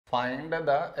Find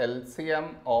the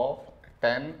LCM of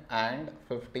 10 and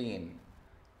 15.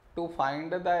 To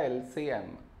find the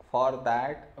LCM, for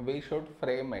that we should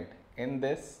frame it in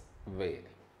this way.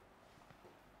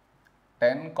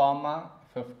 10,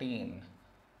 15.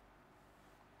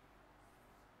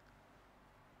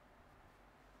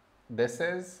 This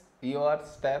is your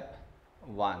step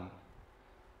 1.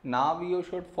 Now you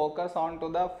should focus on to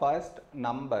the first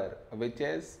number, which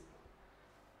is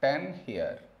 10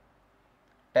 here.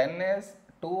 10 is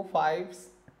 2 5s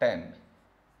 10.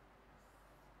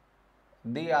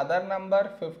 The other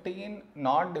number 15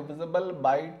 not divisible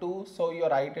by 2, so you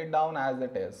write it down as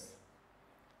it is.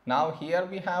 Now here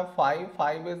we have 5.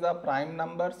 5 is a prime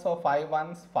number, so 5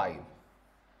 ones 5.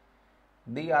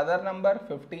 The other number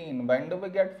 15, when do we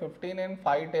get 15 in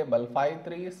 5 table? 5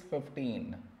 3 is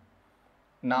 15.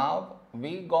 Now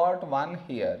we got 1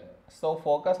 here, so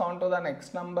focus on to the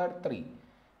next number 3.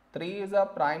 3 is a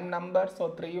prime number, so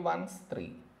 3 ones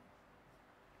 3.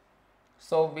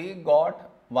 So we got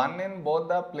 1 in both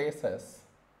the places.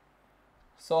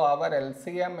 So our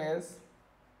LCM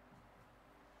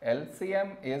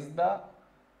is the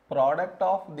product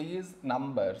of these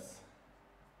numbers,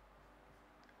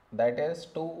 that is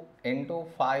 2 into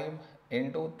 5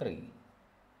 into 3.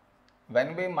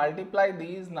 When we multiply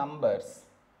these numbers,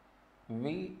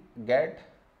 we get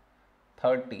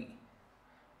 30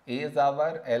 is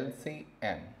our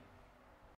LCM.